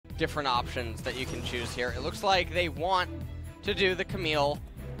different options that you can choose here. It looks like they want to do the Camille.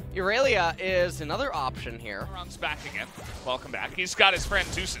 Irelia is another option here. Runs back again. Welcome back. He's got his friend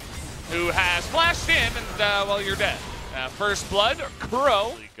Tucson, who has flashed in, and well, you're dead. First blood,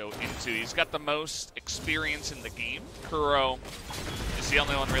 Kuro. He's got the most experience in the game. Kuro is the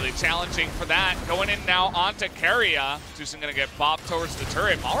only one really challenging for that. Going in now onto Keria. Tucson gonna get bopped towards the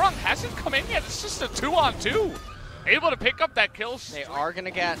turret. Malrong hasn't come in yet. It's just a 2-on-2. Able to pick up that kill. They are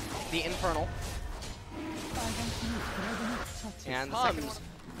gonna get the Infernal. And the second,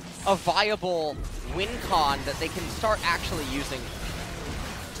 a viable win con that they can start actually using.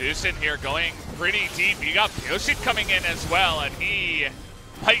 Tucson here going pretty deep. You got Pioshik coming in as well, and he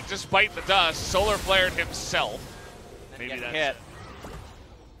might just bite the dust. Solar flared himself. Maybe that's hit.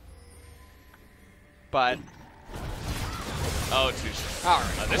 But oh, Tucson. All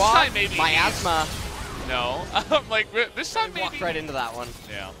right. This time maybe Miasma. No, I'm like this time maybe. Walked right into that one.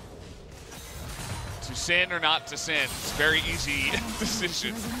 Yeah. To sin or not to sin. It's a very easy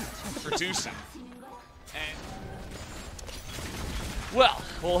decision for Tucson. And well,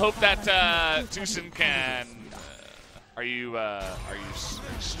 we'll hope that Tucson can. Are you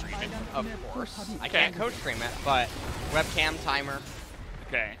streaming? Of course. I can't co-stream it, but webcam timer.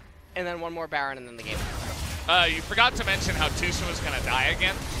 Okay. And then one more Baron, and then the game. You forgot to mention how Tucson was gonna die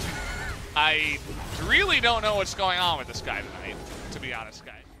again. I really don't know what's going on with this guy tonight, to be honest,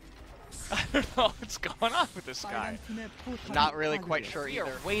 guys. I don't know what's going on with this guy. Not really quite sure either.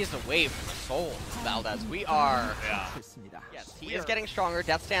 We are ways away from the soul, Valdez. We are. Yeah. Yes, he is getting stronger.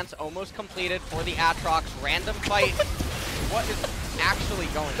 Death Stance almost completed for the Aatrox. Random fight. What is actually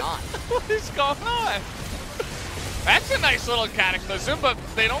going on? What is going on? That's a nice little Cataclysm, but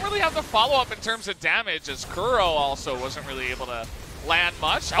they don't really have the follow-up in terms of damage, as Kuro also wasn't really able to land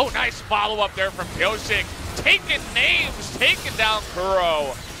much. Oh, nice follow-up there from Pioshik. Taking names, taking down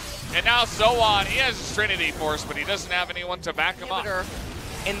Kuro. And now Zoan, he has his Trinity Force, but he doesn't have anyone to back him up.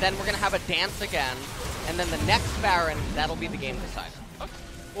 And then we're going to have a dance again. And then the next Baron, that'll be the game decider. Okay.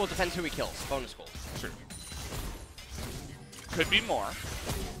 Well, it depends who he kills. Bonus gold. True. Could be more.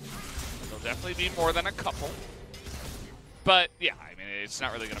 There'll definitely be more than a couple. But, yeah, I mean, it's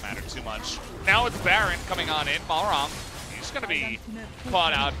not really going to matter too much. Now with Baron coming on in, Malrong, he's going to be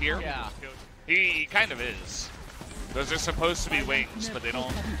caught out here. Yeah. He kind of is. Those are supposed to be wings, but they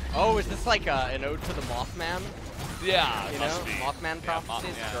don't. Oh, is this like an ode to the Mothman? Yeah, you it know, must be. Mothman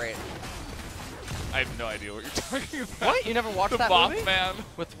prophecies. Yeah. Great. I have no idea what you're talking about. What? You never watched that movie? The Mothman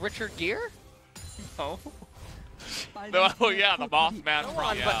with Richard Gere? No. No. Oh yeah, the Mothman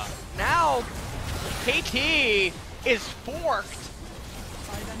from. Yeah. But now, KT is forked.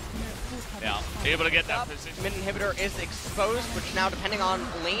 Yeah, able to get that position. Mid inhibitor is exposed, which now, depending on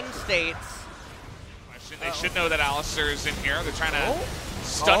lane states. They should know that Alistair is in here. They're trying to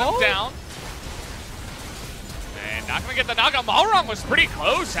stun him down. And not going to get the knockout. Malrong was pretty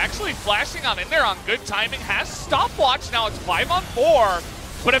close, actually flashing on in there on good timing. Has stopwatch. Now it's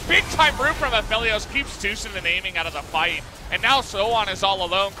 5-on-4. But a big time root from Aphelios keeps Tucson and aiming out of the fight. And now Soan is all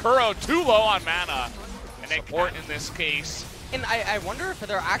alone. Kuro too low on mana. And support in this case. And I wonder if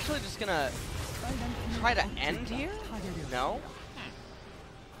they're actually just going to try to end here? No?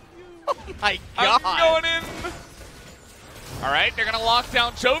 Oh my god. I'm going in. All right, they're going to lock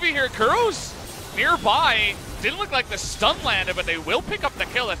down Chovy here. Kuro's nearby. Didn't look like the stun landed, but they will pick up the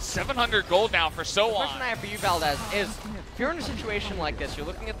kill. It's 700 gold now for Soan. The question I have for you, Valdez, is if you're in a situation like this, you're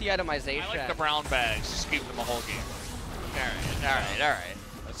looking at the itemization. I like the brown bags. Just keep them a whole game. All right.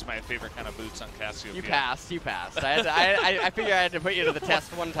 That's my favorite kind of boots on Cassiopeia. You passed. I figured I had to put you to the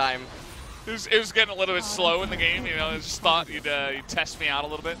test one time. It was getting a little bit slow in the game, you know. I just thought you'd test me out a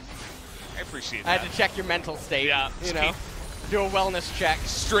little bit. I appreciate that. I had to check your mental state. Yeah, you know, do a wellness check.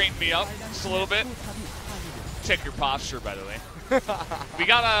 Straighten me up just a little bit. Check your posture, by the way. we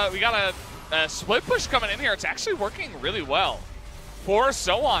got a split push coming in here. It's actually working really well for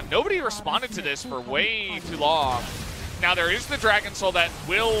Soan. Nobody responded to this for way too long. Now there is the Dragon Soul that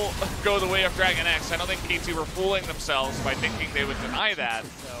will go the way of DragonX. I don't think KT were fooling themselves by thinking they would deny that.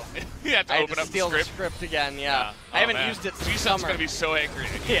 So you had to open up the script again. Yeah. I haven't used it since summer. Gonna be so angry.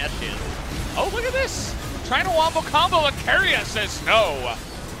 Yeah, she is. Oh, look at this! Trying to wombo combo, and Keria says no.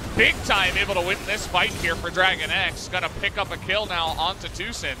 Big time able to win this fight here for DragonX. Gonna pick up a kill now onto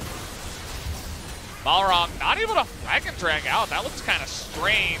Tucson. Malrong not able to flag and drag out. That looks kind of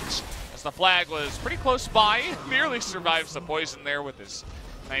strange. The flag was pretty close by, nearly survives the poison there with his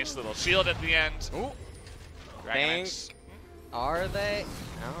nice little shield at the end. Ooh. Are they?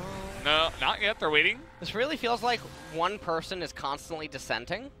 No. No, not yet. They're waiting. This really feels like one person is constantly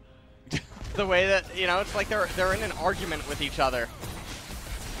dissenting. The way that, you know, it's like they're in an argument with each other.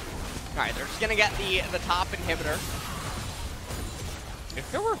 Alright, they're just gonna get the top inhibitor. If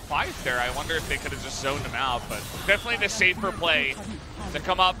there were 5 there, I wonder if they could have just zoned them out, but definitely the safer play to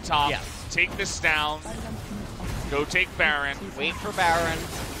come up top, take this down, go take Baron. Wait for Baron.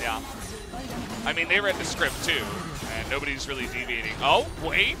 Yeah. I mean, they read the script too, and nobody's really deviating. Oh,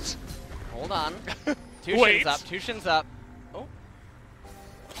 wait. Hold on. Wait. Two shins up. Oh.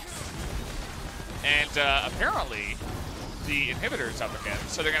 And apparently, the inhibitor's up again,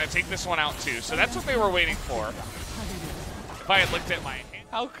 so they're going to take this one out too. So that's what they were waiting for. If I had looked at my hand,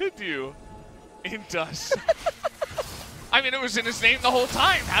 how could you? In dust. I mean, it was in his name the whole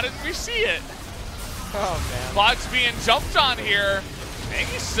time. How didn't we see it? Oh, man. Bod's being jumped on here. And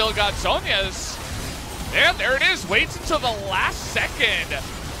he's still got Sonya's. There it is. Waits until the last second.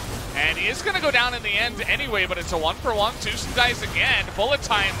 And he is going to go down in the end anyway, but it's a 1-for-1. Tucson dies again. Bullet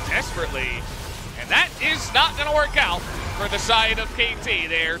time desperately. And that is not going to work out for the side of KT.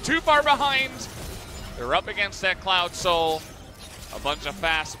 They're too far behind. They're up against that Cloud Soul. A bunch of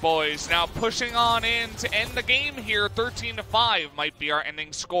fast boys now pushing on in to end the game here. 13-5 might be our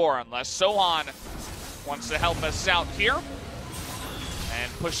ending score unless Sohan wants to help us out here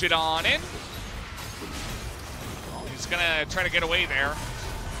and push it on in. Well, he's going to try to get away there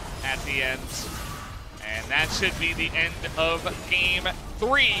at the end. And that should be the end of game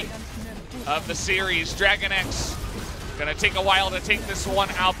 3 of the series. DragonX gonna take a while to take this one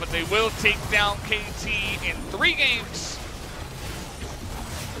out, but they will take down KT in 3 games.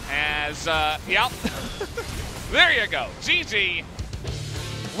 As, yep. There you go. GG.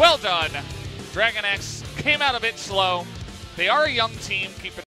 Well done. DragonX came out a bit slow. They are a young team. Keep it